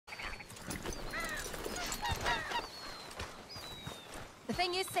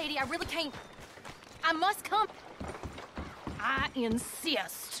thing is, Sadie, I really can't... I must come. I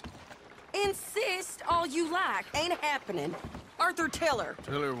insist. Insist all you like. Ain't happening. Arthur, tell her.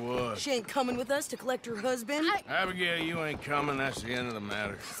 Tell her what? She ain't coming with us to collect her husband. Abigail, you ain't coming. That's the end of the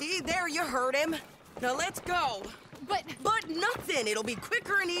matter. See, there you heard him. Now let's go. But nothing. It'll be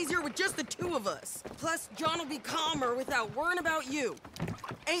quicker and easier with just the two of us. Plus, John will be calmer without worrying about you.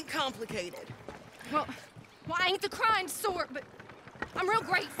 Ain't complicated. Well, I ain't the crying sort, but I'm real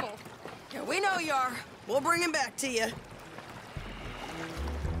grateful. Yeah, we know you are. We'll bring him back to you.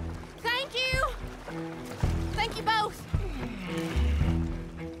 Thank you! Thank you both!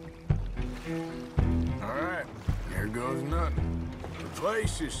 All right, here goes nothing. The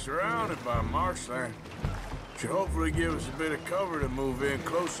place is surrounded by marshland. Should hopefully give us a bit of cover to move in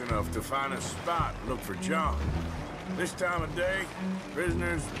close enough to find a spot and look for John. This time of day,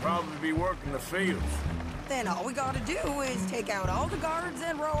 prisoners will probably be working the fields. Then all we gotta do is take out all the guards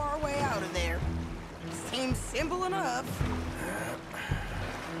and row our way out of there. Seems simple enough.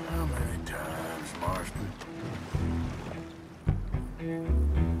 How many times, Marston?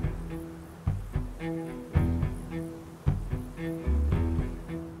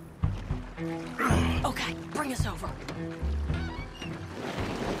 Okay, bring us over.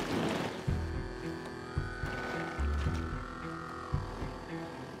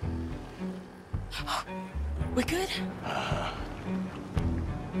 We good?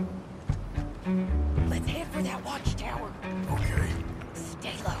 Let's head for that watchtower. Okay.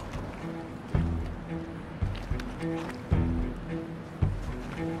 Stay low.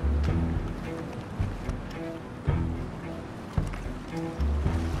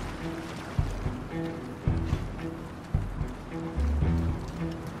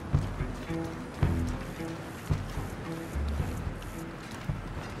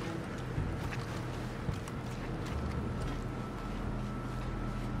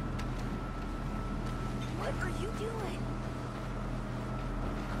 What are you doing?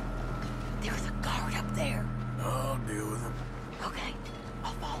 There's a guard up there. I'll deal with him. Okay,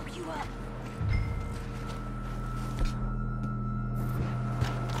 I'll follow you up.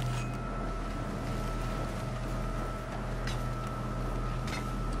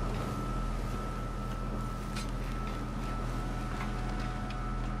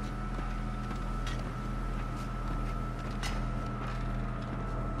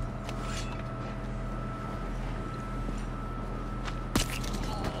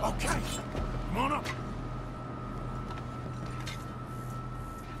 Okay, come on up.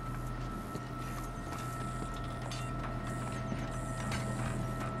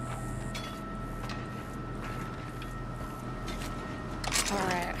 All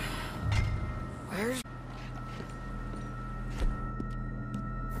right. Where's...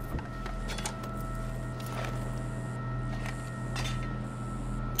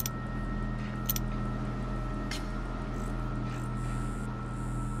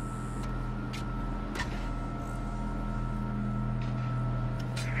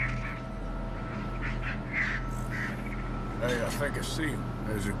 Hey, I think I see him.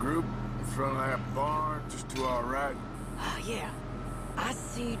 There's a group in front of that barn, just to our right. yeah. I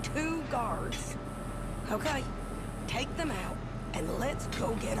see 2 guards. Okay, take them out, and let's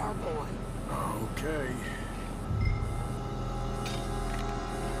go get our boy. Okay.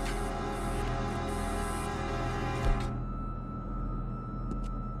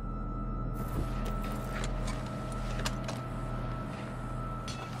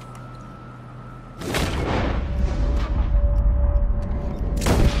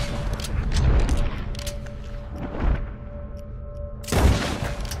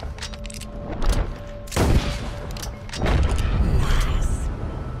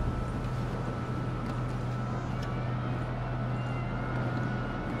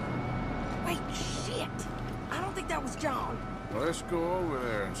 That was John. Let's go over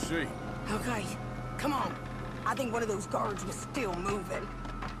there and see. Okay, come on. I think one of those guards was still moving.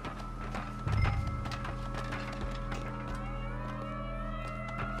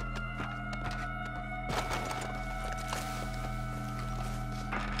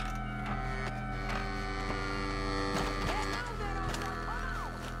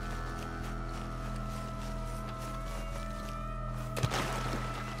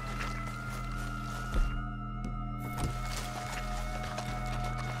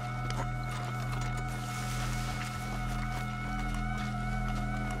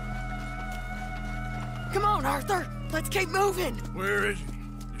 Come on, Arthur. Let's keep moving. Where is he?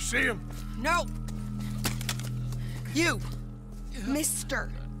 You see him? No. You. Mister.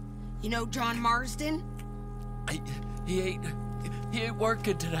 You know John Marston? He ain't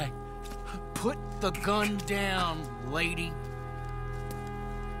working today. Put the gun down, lady.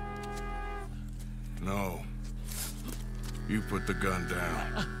 No. You put the gun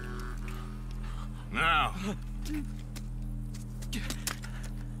down. Now.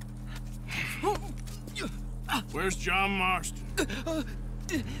 Where's John Marston?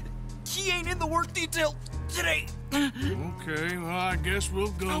 He ain't in the work detail today. Okay, well, I guess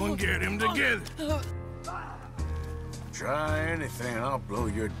we'll go and get him together. Try anything, I'll blow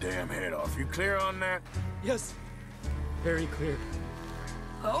your damn head off. You clear on that? Yes. Very clear.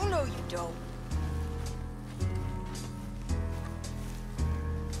 Oh, no, you don't.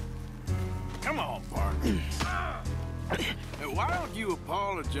 Come on, partner. Hey, why don't you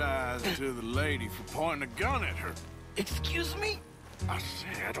apologize to the lady for pointing a gun at her? Excuse me? I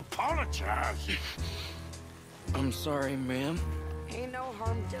said apologize. I'm sorry, ma'am. Ain't no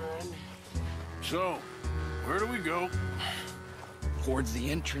harm done. So, where do we go? Towards the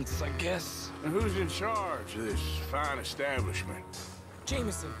entrance, I guess. And who's in charge of this fine establishment?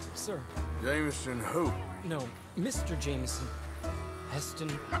 Jameson, sir. Jameson who? No, Mr. Jameson. Heston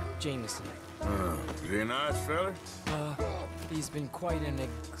Jameson. Is he a nice fella? He's been quite an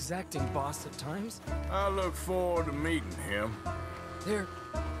exacting boss at times. I look forward to meeting him. They're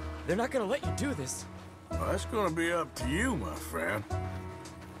not gonna let you do this. Well, that's gonna be up to you, my friend.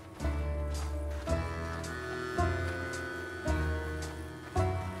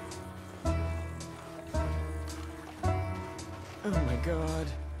 Oh my God.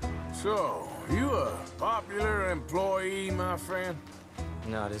 So, you a popular employee, my friend?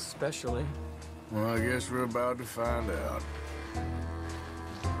 Not especially. Well, I guess we're about to find out.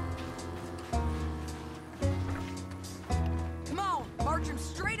 Come on, march him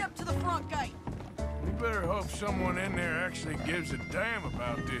straight up to the front gate. You better hope someone in there actually gives a damn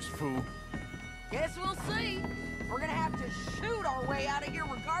about this fool. Guess we'll see. We're gonna have to shoot our way out of here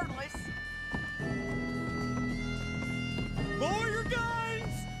regardless. Lower your guns!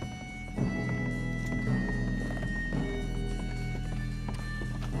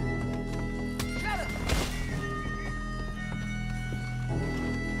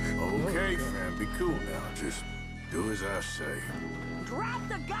 Okay, friend, be cool now. Just do as I say. Drop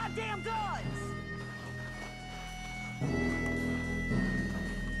the goddamn guns!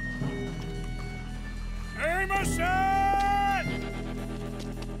 Jameson!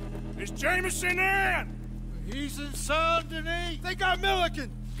 Is Jameson in? He's in Saint Denis. They got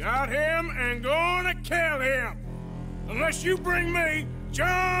Milliken. Got him and gonna kill him. Unless you bring me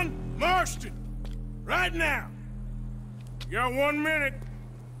John Marston. Right now. You got 1 minute.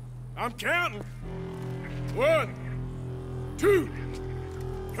 I'm counting. 1, 2,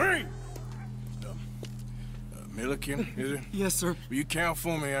 3. Milliken, is it? Yes, sir. Will you count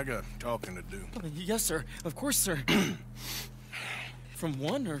for me? I got talking to do. Yes, sir. Of course, sir. From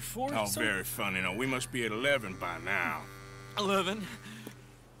 1 or 4? Oh, sir? very funny. No, we must be at 11 by now. 11,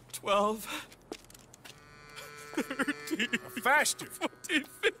 12, 13, Faster. 14,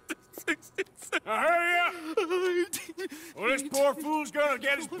 15, 16, 17, Now hurry up. 18. Well, this poor fool's gonna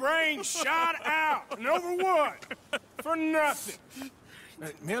get his brains shot out. And over what? For nothing.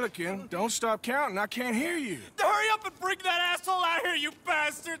 Milliken, don't stop counting. I can't hear you. Hurry up and bring that asshole out here, you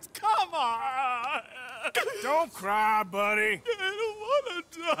bastards! Come on! Don't cry, buddy. I don't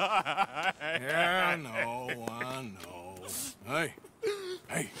want to die. Yeah, I know.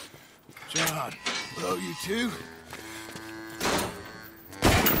 Hey, John, hello, you two.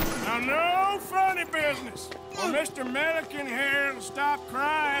 Now, no funny business. Or Mr. Milliken here will stop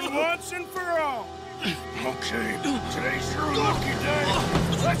crying once and for all. Okay, today's your lucky day.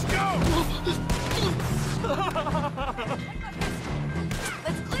 Let's go!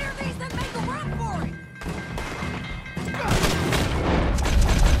 Let's clear these and make a run for it!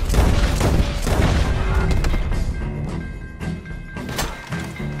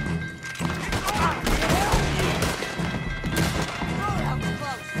 Oh, that was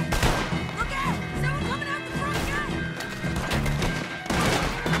close. Look out! Someone coming out the front gate!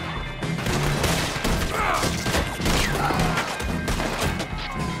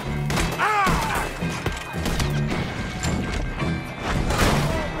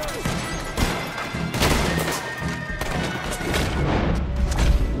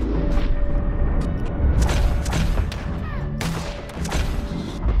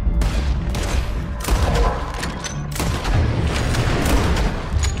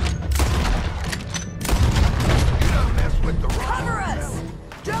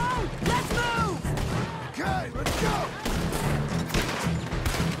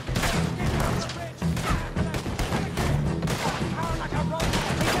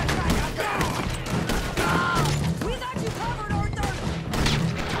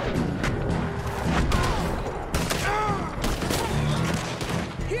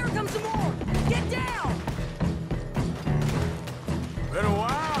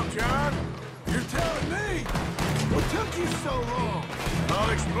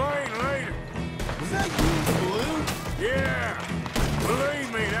 explain later. Was that you in the balloon? Yeah. Believe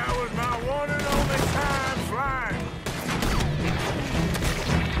me, that was my one and only time flying.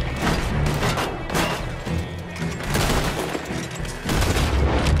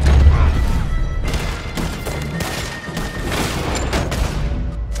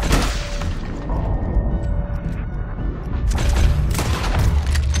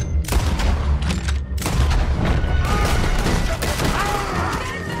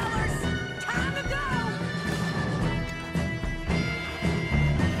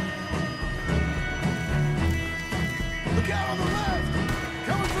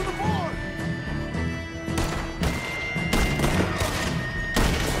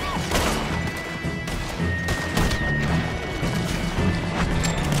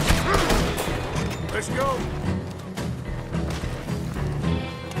 Let's go.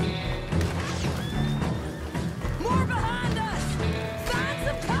 More behind us! Find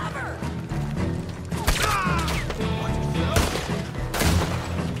some cover!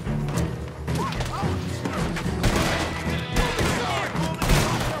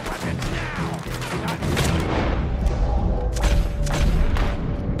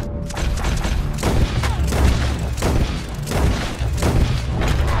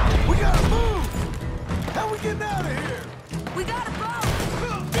 We gotta move! How we getting out of here? We got a boat!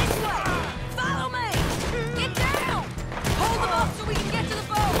 This way! Follow me! Get down! Hold them up so we can get to the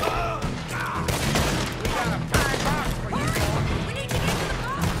boat! Hurry! We need to get to the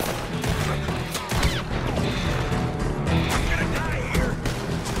boat!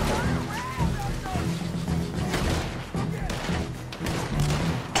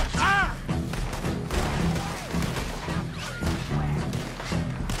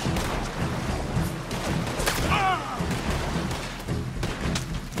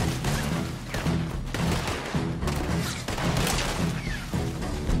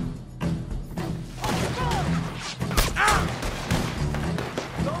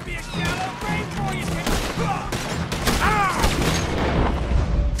 Don't be a shallow grave for you.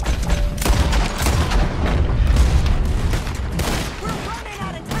 We're running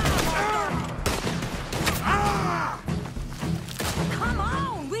out of time, Arthur! Come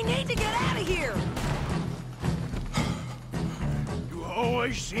on! We need to get out of here! You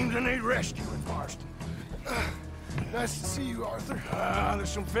always seem to need rescuing, Marston. Nice to see you, Arthur. There's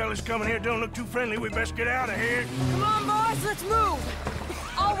some fellas coming here. Don't look too friendly. We best get out of here. Come on, boys, let's move!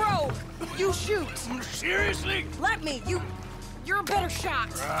 I'll row. You shoot. Seriously? Let me. You're a better shot.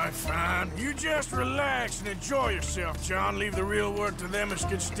 Right, fine. You just relax and enjoy yourself, John. Leave the real work to them as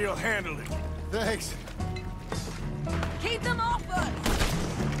can still handle it. Thanks. Keep them off us.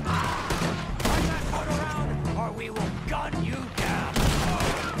 Turn that boat around, or we will gun you down.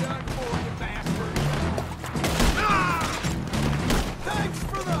 Done for you, bastard. Thanks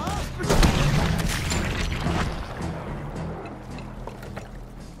for the hospital.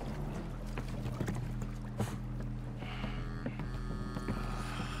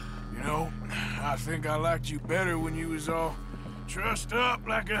 You know, I think I liked you better when you was all trussed up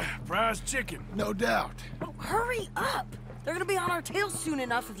like a prize chicken. No doubt. Oh, hurry up. They're gonna be on our tails soon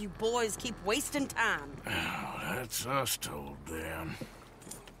enough if you boys keep wasting time. Oh, that's us told them.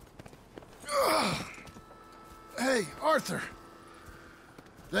 Hey, Arthur.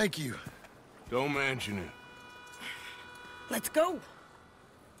 Thank you. Don't mention it. Let's go.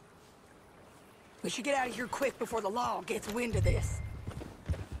 We should get out of here quick before the law gets wind of this.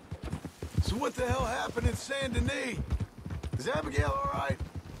 So what the hell happened in Saint Denis? Is Abigail all right?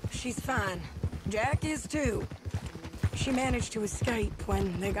 She's fine. Jack is too. She managed to escape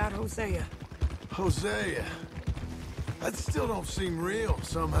when they got Hosea. Hosea. That still don't seem real,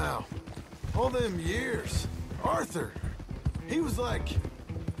 somehow. All them years. Arthur. He was like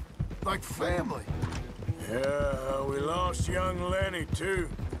family. Yeah, we lost young Lenny, too.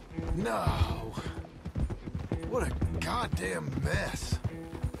 No. What a goddamn mess.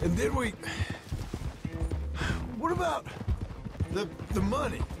 And then what about the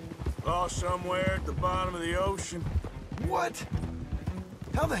money? Lost somewhere at the bottom of the ocean. What?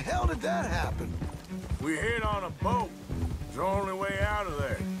 How the hell did that happen? We hit on a boat. It was the only way out of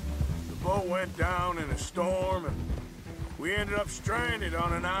there. The boat went down in a storm, and we ended up stranded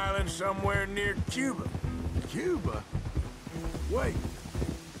on an island somewhere near Cuba. Cuba? Wait,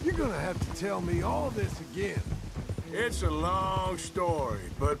 you're gonna have to tell me all this again. It's a long story,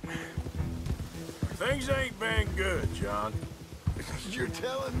 but things ain't been good, John. You're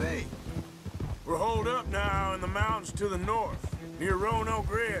telling me. We're holed up now in the mountains to the north, near Roanoke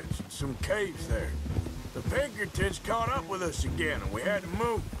Ridge, some caves there. The Pinkertons caught up with us again, and we had to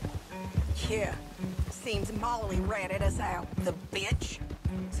move. Yeah. Seems Molly ratted us out, the bitch.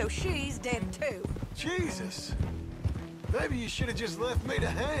 So she's dead too. Jesus. Maybe you should have just left me to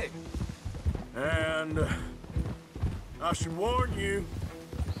hang. And I should warn you,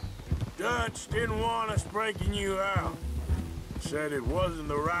 Dutch didn't want us breaking you out. Said it wasn't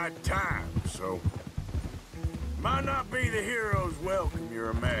the right time, so might not be the hero's welcome you're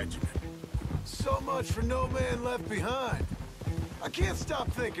imagining. So much for no man left behind. I can't stop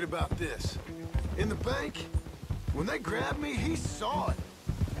thinking about this. In the bank, when they grabbed me, he saw it.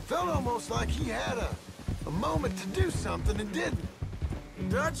 Felt almost like he had a moment to do something and didn't.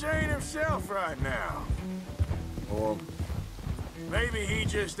 Dutch ain't himself right now. Or maybe he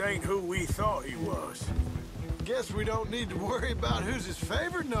just ain't who we thought he was. Guess we don't need to worry about who's his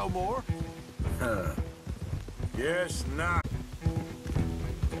favorite no more. Guess not.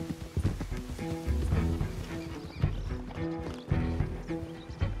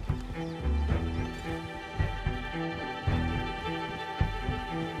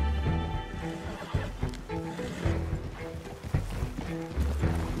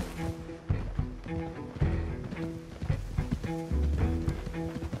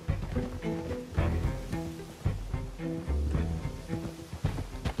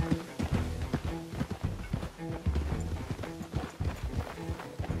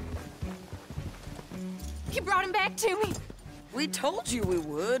 You brought him back to me. We told you we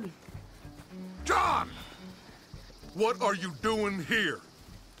would. John! What are you doing here?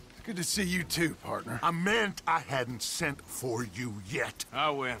 Good to see you too, partner. I meant I hadn't sent for you yet. I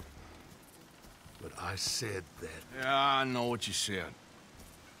win. But I said that. Yeah, I know what you said.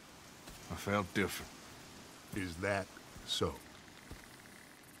 I felt different. Is that so?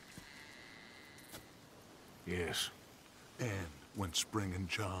 Yes. And when Spring and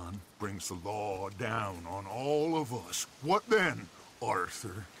John brings the law down on all of us, what then,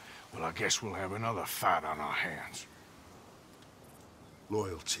 Arthur? Well, I guess we'll have another fight on our hands.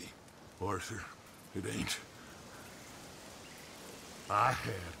 Loyalty, Arthur. It ain't. I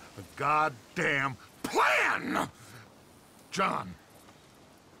had a goddamn plan! John.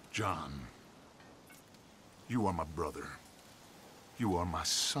 John. You are my brother. You are my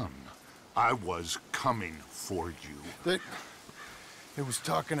son. I was coming for you. They was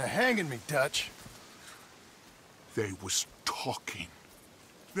talking of hanging me, Dutch. They was talking.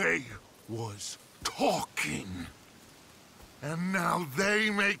 They was talking. And now they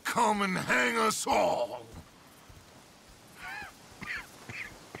may come and hang us all.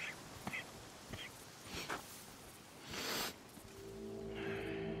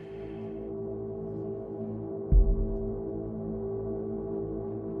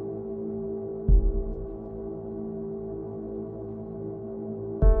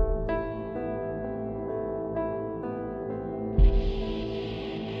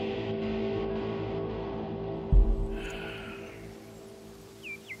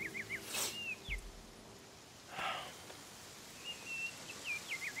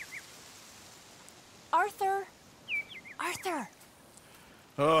 Arthur. Arthur.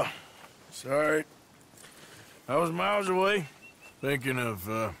 Oh, sorry. I was miles away, thinking of,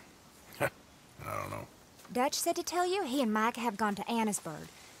 I don't know. Dutch said to tell you he and Mike have gone to Annisburg.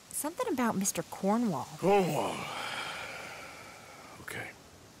 Something about Mr. Cornwall. Cornwall. Okay.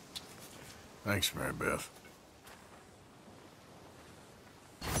 Thanks, Mary Beth.